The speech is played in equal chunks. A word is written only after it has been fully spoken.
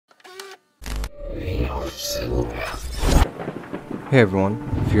Hey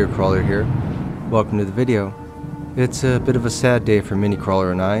everyone, Fear Crawler here. Welcome to the video. It's a bit of a sad day for Mini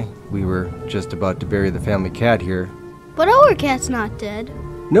Crawler and I. We were just about to bury the family cat here. But our cat's not dead.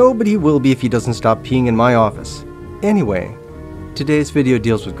 No, but he will be if he doesn't stop peeing in my office. Anyway, today's video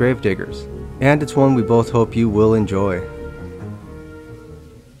deals with gravediggers, and it's one we both hope you will enjoy.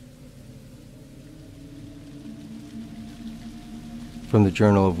 From the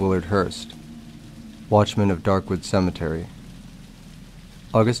Journal of Willard Hurst, Watchman of Darkwood Cemetery.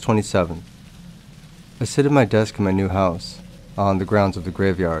 August 27th. I sit at my desk in my new house, on the grounds of the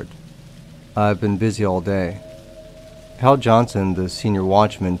graveyard. I've been busy all day. Hal Johnson, the senior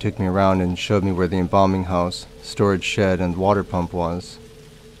watchman, took me around and showed me where the embalming house, storage shed, and water pump was.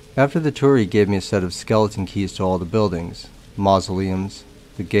 After the tour, he gave me a set of skeleton keys to all the buildings, mausoleums,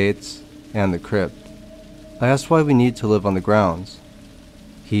 the gates, and the crypt. I asked why we need to live on the grounds.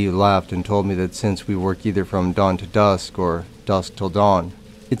 He laughed and told me that since we work either from dawn to dusk or dusk till dawn,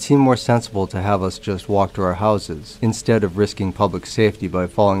 it seemed more sensible to have us just walk to our houses, instead of risking public safety by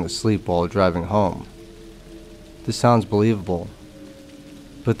falling asleep while driving home. This sounds believable,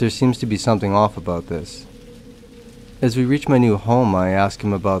 but there seems to be something off about this. As we reach my new home, I ask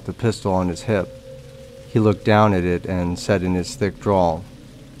him about the pistol on his hip. He looked down at it and said in his thick drawl,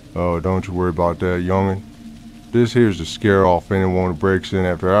 "Oh, don't you worry about that, young'un. This here's to scare off anyone who breaks in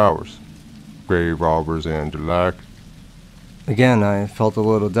after hours. Grave robbers and the like." Again, I felt a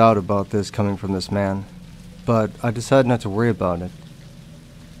little doubt about this coming from this man, but I decided not to worry about it.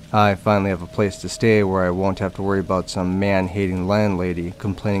 I finally have a place to stay where I won't have to worry about some man-hating landlady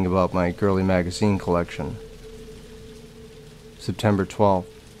complaining about my girly magazine collection. September 12th.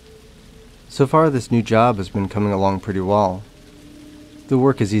 So far, this new job has been coming along pretty well. The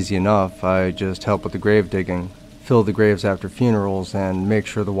work is easy enough. I just help with the grave digging, fill the graves after funerals, and make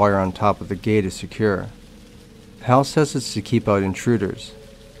sure the wire on top of the gate is secure. Hal says it's to keep out intruders.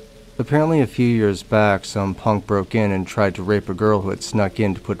 Apparently a few years back, some punk broke in and tried to rape a girl who had snuck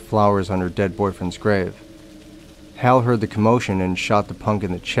in to put flowers on her dead boyfriend's grave. Hal heard the commotion and shot the punk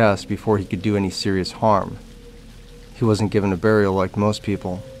in the chest before he could do any serious harm. He wasn't given a burial like most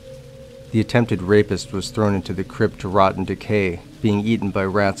people. The attempted rapist was thrown into the crypt to rot and decay, being eaten by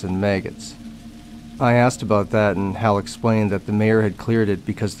rats and maggots. I asked about that, and Hal explained that the mayor had cleared it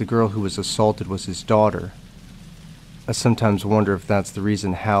because the girl who was assaulted was his daughter. I sometimes wonder if that's the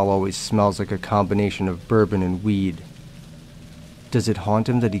reason Hal always smells like a combination of bourbon and weed. Does it haunt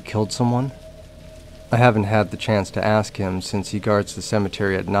him that he killed someone? I haven't had the chance to ask him since he guards the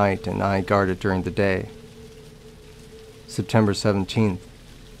cemetery at night and I guard it during the day. September 17th.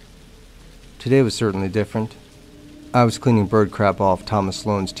 Today was certainly different. I was cleaning bird crap off Thomas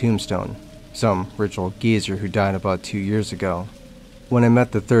Sloane's tombstone, some rich old geezer who died about 2 years ago, when I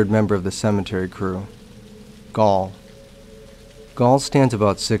met the third member of the cemetery crew, Gall. Gall stands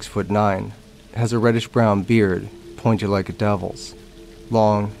about 6'9", has a reddish-brown beard, pointed like a devil's,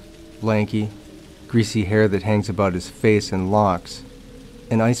 long, lanky, greasy hair that hangs about his face in locks,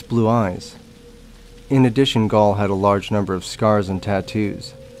 and ice-blue eyes. In addition, Gall had a large number of scars and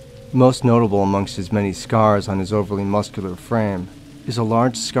tattoos. Most notable amongst his many scars on his overly muscular frame is a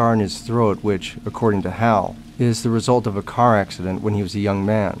large scar in his throat which, according to Hal, is the result of a car accident when he was a young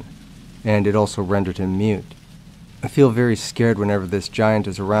man, and it also rendered him mute. I feel very scared whenever this giant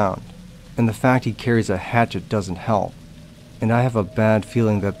is around, and the fact he carries a hatchet doesn't help, and I have a bad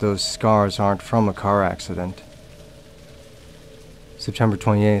feeling that those scars aren't from a car accident. September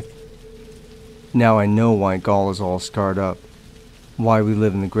 28th. Now I know why Gall is all scarred up, why we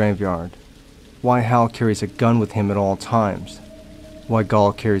live in the graveyard, why Hal carries a gun with him at all times, why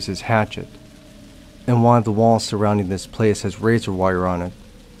Gall carries his hatchet, and why the wall surrounding this place has razor wire on it.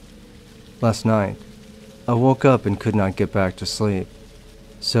 Last night, I woke up and could not get back to sleep,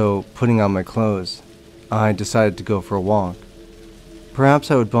 so putting on my clothes, I decided to go for a walk. Perhaps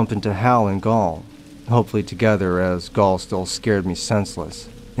I would bump into Hal and Gall, hopefully together as Gall still scared me senseless,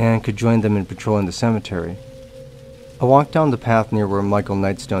 and could join them in patrolling the cemetery. I walked down the path near where Michael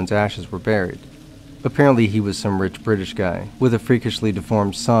Knightstone's ashes were buried. Apparently he was some rich British guy, with a freakishly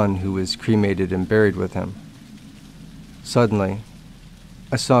deformed son who was cremated and buried with him. Suddenly,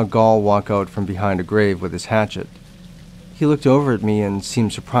 I saw Gall walk out from behind a grave with his hatchet. He looked over at me and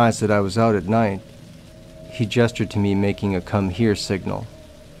seemed surprised that I was out at night. He gestured to me, making a "come here" signal.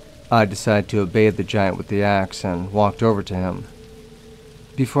 I decided to obey the giant with the axe and walked over to him.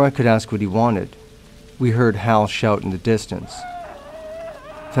 Before I could ask what he wanted, we heard Hal shout in the distance.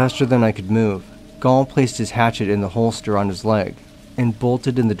 Faster than I could move, Gall placed his hatchet in the holster on his leg and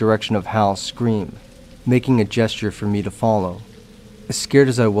bolted in the direction of Hal's scream, making a gesture for me to follow. As scared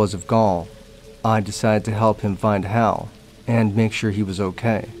as I was of Gall, I decided to help him find Hal and make sure he was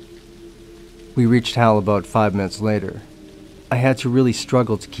okay. We reached Hal about 5 minutes later. I had to really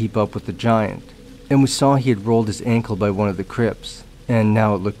struggle to keep up with the giant, and we saw he had rolled his ankle by one of the crypts, and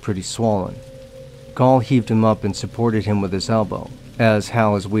now it looked pretty swollen. Gall heaved him up and supported him with his elbow, as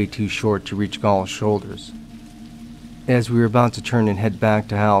Hal is way too short to reach Gall's shoulders. As we were about to turn and head back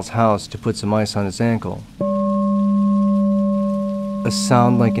to Hal's house to put some ice on his ankle, a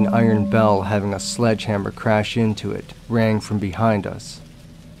sound like an iron bell having a sledgehammer crash into it rang from behind us.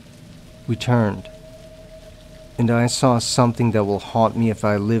 We turned, and I saw something that will haunt me if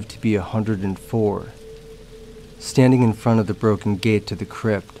I live to be 104. Standing in front of the broken gate to the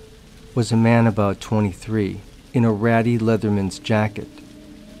crypt was a man about 23, in a ratty leatherman's jacket.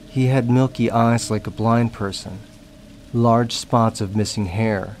 He had milky eyes like a blind person, large spots of missing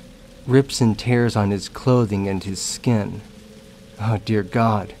hair, rips and tears on his clothing and his skin. Oh dear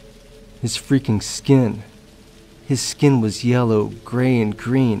God, his freaking skin. His skin was yellow, gray, and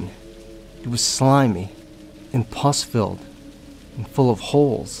green. It was slimy and pus-filled and full of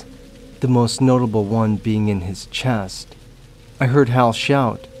holes, the most notable one being in his chest. I heard Hal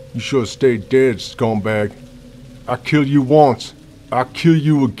shout, You should have stayed dead, scumbag. I killed you once. I'll kill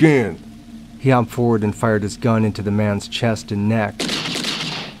you again. He hopped forward and fired his gun into the man's chest and neck.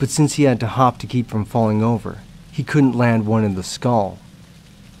 But since he had to hop to keep from falling over, he couldn't land one in the skull.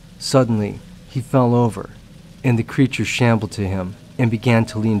 Suddenly, he fell over, and the creature shambled to him and began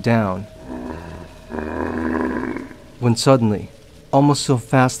to lean down. When suddenly, almost so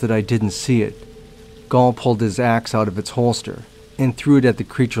fast that I didn't see it, Gall pulled his axe out of its holster and threw it at the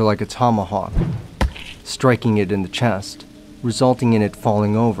creature like a tomahawk, striking it in the chest, resulting in it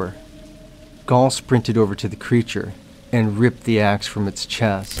falling over. Gall sprinted over to the creature and ripped the axe from its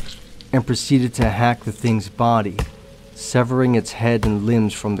chest and proceeded to hack the thing's body, severing its head and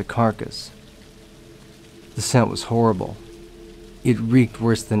limbs from the carcass. The scent was horrible. It reeked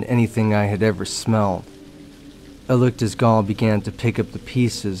worse than anything I had ever smelled. I looked as Gall began to pick up the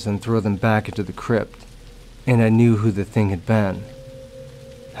pieces and throw them back into the crypt, and I knew who the thing had been.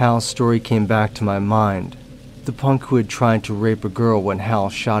 Hal's story came back to my mind, the punk who had tried to rape a girl when Hal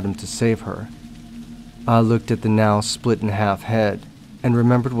shot him to save her. I looked at the now split-in-half head and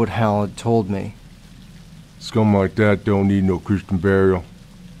remembered what Hal had told me. Scum like that don't need no Christian burial.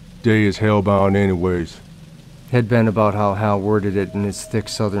 They is hellbound anyways. Had been about how Hal worded it in his thick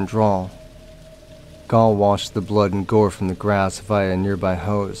southern drawl. Gall washed the blood and gore from the grass via a nearby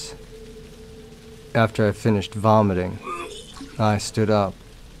hose. After I finished vomiting, I stood up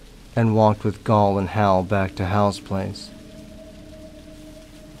and walked with Gall and Hal back to Hal's place.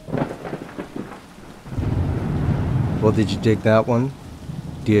 Well, did you dig that one?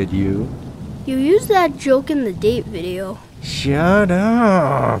 Did you? You used that joke in the date video. Shut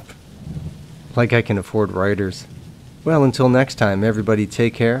up! Like I can afford writers. Well, until next time, everybody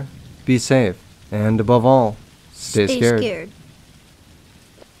take care, be safe, and above all, stay scared.